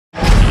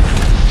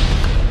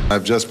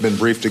I've just been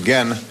briefed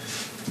again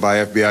by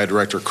FBI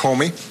Director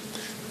Comey.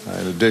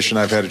 In addition,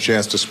 I've had a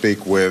chance to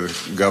speak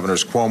with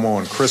Governors Cuomo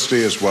and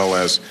Christie, as well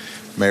as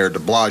Mayor de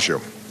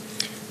Blasio.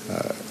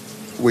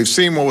 We've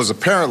seen what was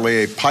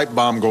apparently a pipe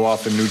bomb go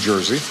off in New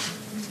Jersey,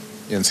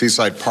 in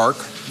Seaside Park,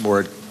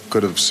 where it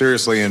could have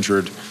seriously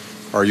injured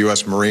our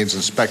U.S. Marines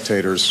and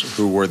spectators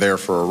who were there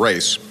for a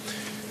race.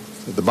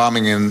 The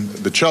bombing in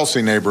the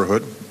Chelsea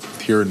neighborhood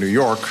here in New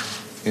York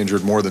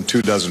injured more than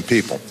 24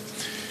 people.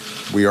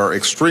 We are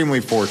extremely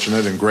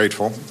fortunate and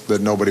grateful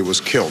that nobody was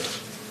killed.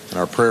 And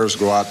our prayers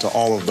go out to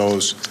all of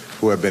those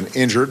who have been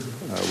injured.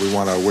 We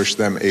want to wish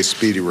them a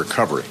speedy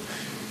recovery.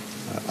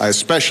 I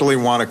especially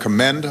want to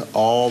commend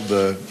all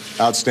the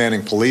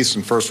outstanding police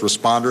and first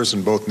responders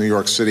in both New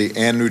York City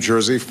and New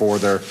Jersey for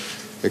their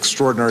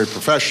extraordinary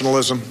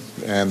professionalism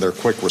and their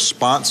quick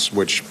response,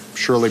 which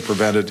surely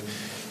prevented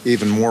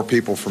even more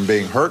people from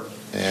being hurt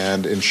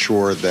and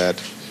ensured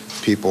that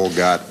people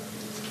got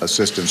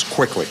assistance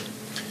quickly.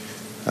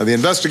 The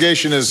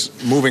investigation is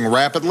moving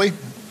rapidly,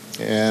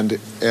 and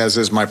as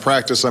is my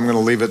practice, I'm going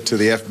to leave it to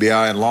the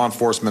FBI and law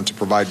enforcement to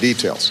provide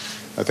details.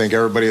 I think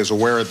everybody is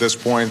aware at this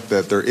point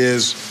that there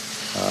is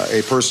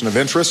a person of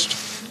interest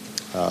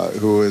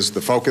who is the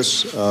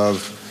focus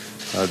of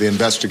the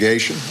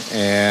investigation,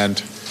 and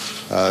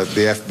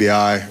the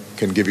FBI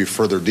can give you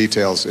further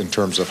details in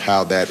terms of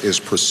how that is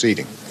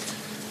proceeding.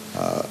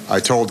 I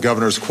told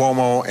Governors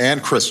Cuomo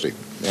and Christie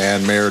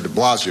and Mayor de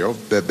Blasio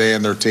that they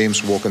and their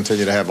teams will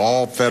continue to have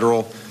all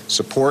federal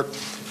support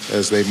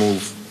as they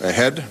move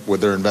ahead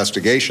with their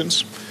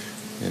investigations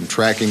in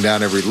tracking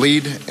down every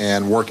lead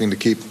and working to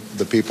keep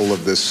the people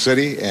of this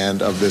city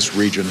and of this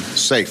region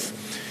safe.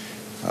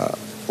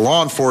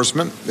 Law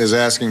enforcement is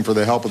asking for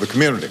the help of the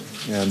community,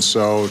 and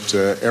so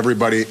to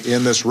everybody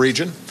in this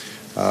region,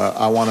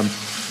 I want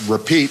to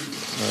repeat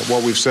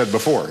what we've said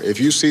before. If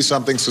you see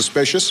something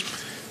suspicious,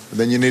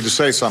 then you need to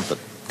say something.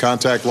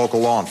 Contact local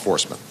law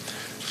enforcement.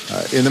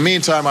 In the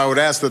meantime, I would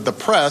ask that the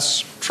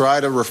press try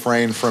to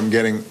refrain from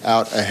getting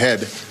out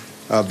ahead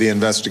of the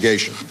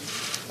investigation.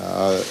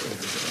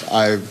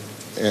 I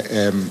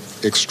am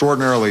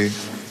extraordinarily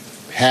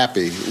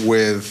happy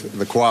with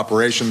the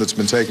cooperation that's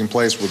been taking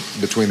place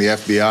between the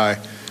FBI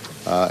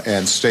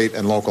and state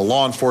and local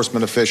law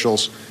enforcement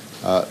officials.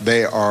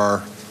 They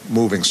are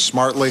moving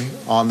smartly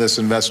on this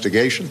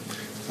investigation.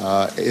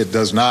 It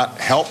does not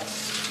help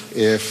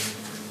if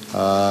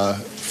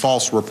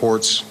false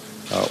reports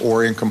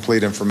or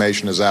incomplete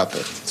information is out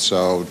there.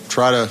 So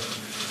try to,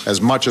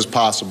 as much as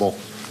possible,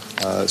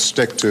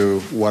 stick to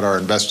what our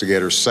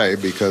investigators say,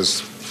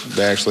 because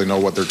they actually know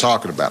what they're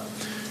talking about.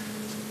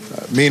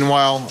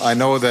 Meanwhile, I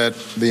know that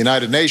the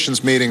United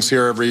Nations meetings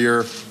here every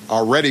year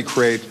already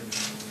create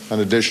an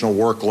additional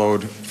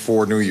workload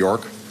for New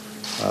York.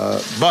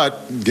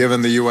 But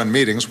given the UN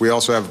meetings, we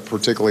also have a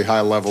particularly high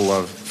level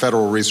of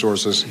federal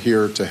resources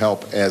here to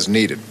help as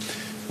needed.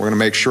 We're going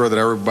to make sure that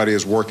everybody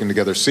is working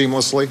together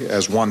seamlessly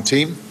as one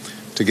team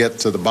to get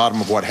to the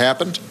bottom of what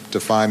happened, to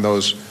find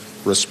those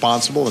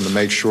responsible, and to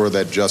make sure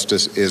that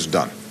justice is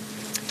done.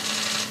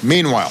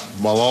 Meanwhile,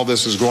 while all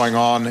this is going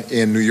on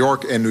in New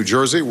York and New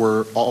Jersey,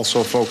 we're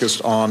also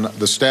focused on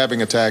the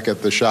stabbing attack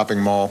at the shopping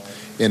mall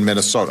in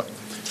Minnesota.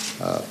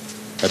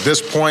 At this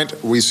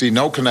point, we see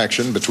no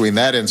connection between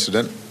that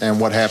incident and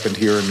what happened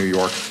here in New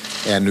York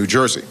and New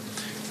Jersey.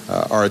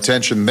 Our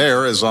attention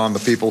there is on the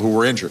people who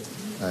were injured.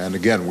 And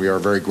again, we are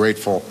very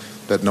grateful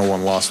that no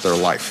one lost their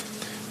life.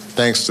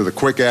 Thanks to the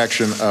quick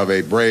action of a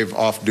brave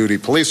off-duty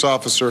police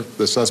officer,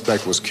 the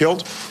suspect was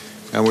killed,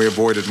 and we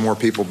avoided more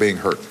people being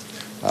hurt.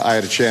 I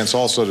had a chance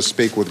also to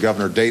speak with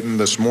Governor Dayton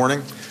this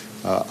morning.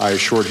 I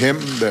assured him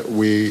that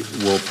we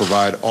will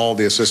provide all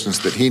the assistance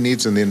that he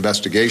needs in the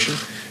investigation.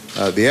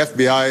 The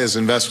FBI is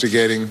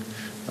investigating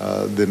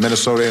the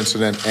Minnesota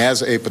incident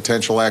as a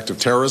potential act of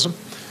terrorism.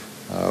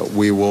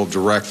 We will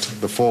direct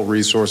the full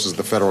resources of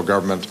the federal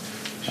government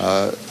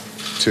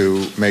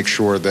to make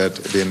sure that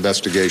the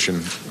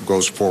investigation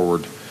goes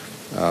forward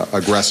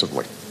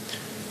aggressively.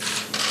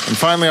 And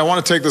finally, I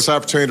want to take this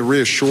opportunity to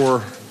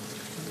reassure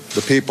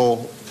the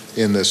people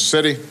in this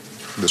city,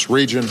 this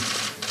region,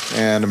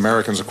 and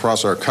Americans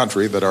across our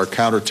country that our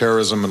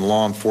counterterrorism and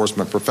law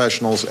enforcement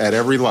professionals at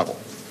every level,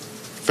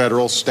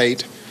 federal,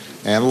 state,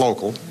 and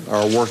local,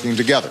 are working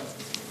together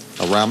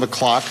around the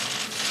clock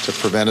to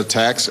prevent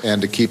attacks and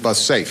to keep us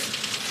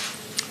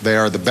safe. They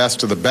are the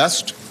best of the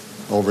best.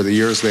 Over the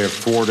years, they have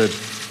thwarted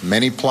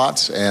many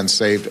plots and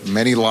saved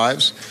many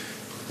lives,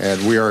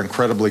 and we are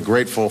incredibly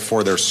grateful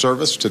for their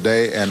service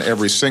today and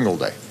every single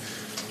day.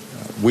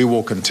 We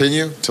will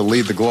continue to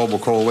lead the global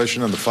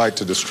coalition in the fight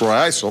to destroy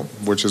ISIL,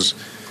 which is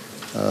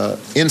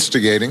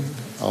instigating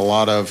a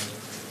lot of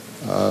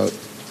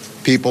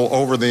people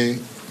over the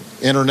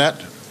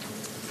internet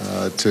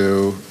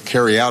to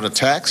carry out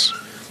attacks.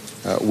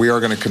 We are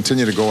going to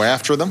continue to go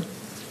after them.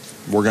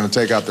 We're going to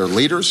take out their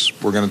leaders.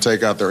 We're going to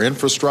take out their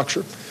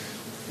infrastructure.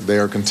 They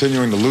are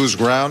continuing to lose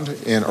ground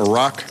in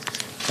Iraq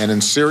and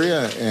in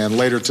Syria. And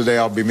later today,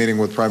 I'll be meeting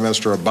with Prime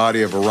Minister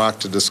Abadi of Iraq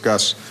to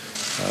discuss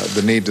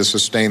the need to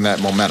sustain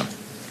that momentum.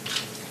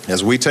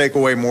 As we take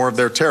away more of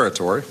their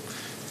territory,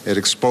 it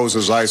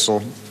exposes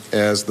ISIL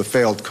as the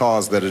failed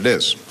cause that it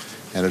is,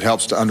 and it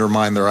helps to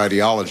undermine their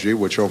ideology,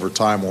 which over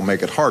time will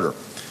make it harder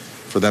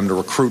for them to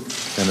recruit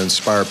and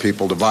inspire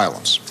people to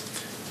violence.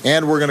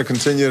 And we're going to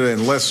continue to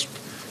enlist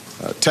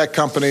tech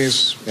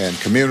companies and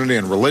community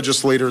and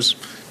religious leaders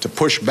to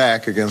push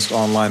back against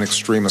online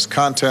extremist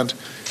content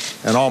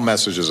and all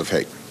messages of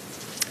hate.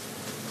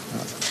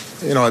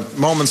 At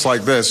moments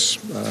like this,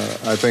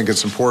 I think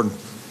it's important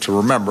to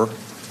remember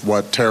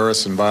what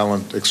terrorists and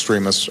violent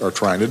extremists are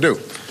trying to do.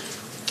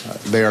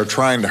 They are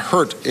trying to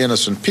hurt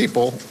innocent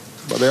people,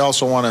 but they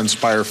also want to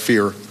inspire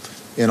fear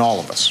in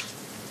all of us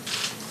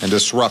and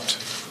disrupt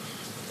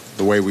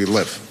the way we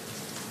live,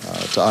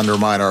 to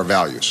undermine our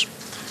values.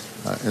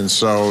 And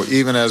so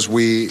even as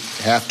we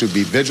have to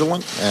be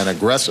vigilant and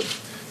aggressive,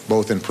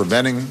 both in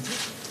preventing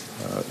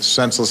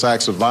senseless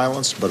acts of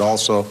violence, but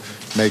also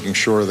making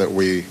sure that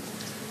we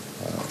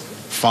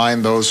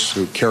find those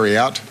who carry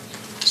out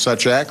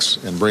such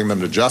acts and bring them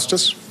to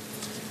justice,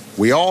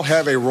 we all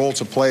have a role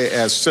to play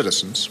as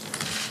citizens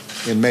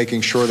in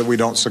making sure that we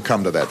don't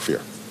succumb to that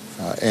fear.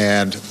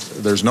 And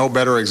there's no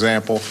better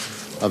example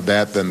of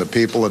that than the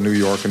people of New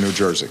York and New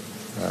Jersey.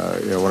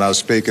 When I was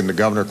speaking to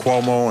Governor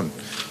Cuomo and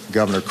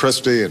Governor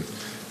Christie and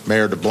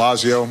Mayor de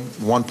Blasio,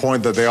 one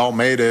point that they all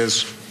made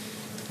is,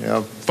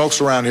 folks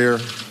around here,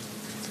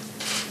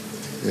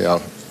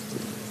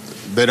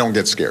 they don't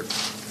get scared.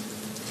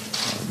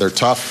 They're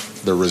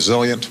tough, they're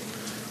resilient,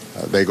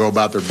 they go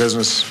about their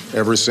business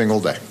every single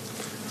day.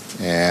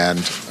 And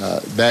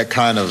that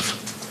kind of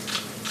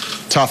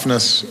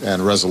toughness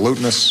and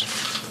resoluteness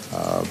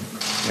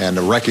and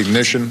a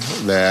recognition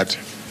that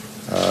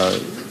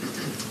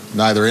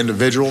neither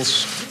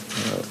individuals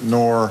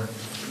nor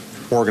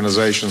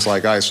organizations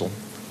like ISIL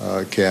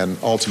can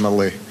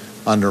ultimately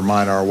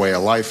undermine our way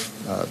of life.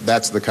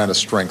 That's the kind of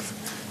strength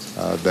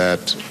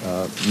that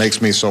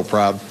makes me so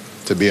proud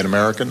to be an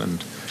American,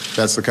 and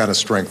that's the kind of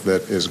strength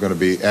that is going to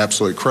be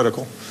absolutely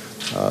critical,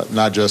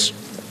 not just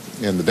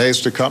in the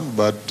days to come,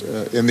 but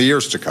in the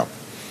years to come.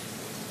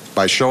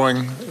 By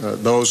showing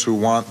those who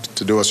want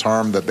to do us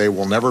harm that they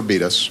will never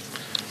beat us,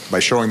 by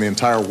showing the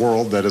entire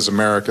world that as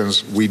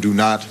Americans we do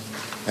not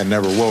and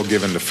never will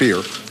give in to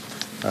fear,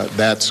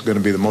 that's going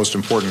to be the most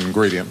important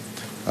ingredient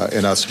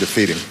in us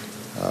defeating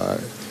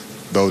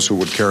those who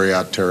would carry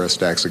out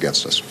terrorist acts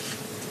against us.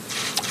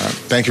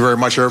 Thank you very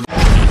much, everybody.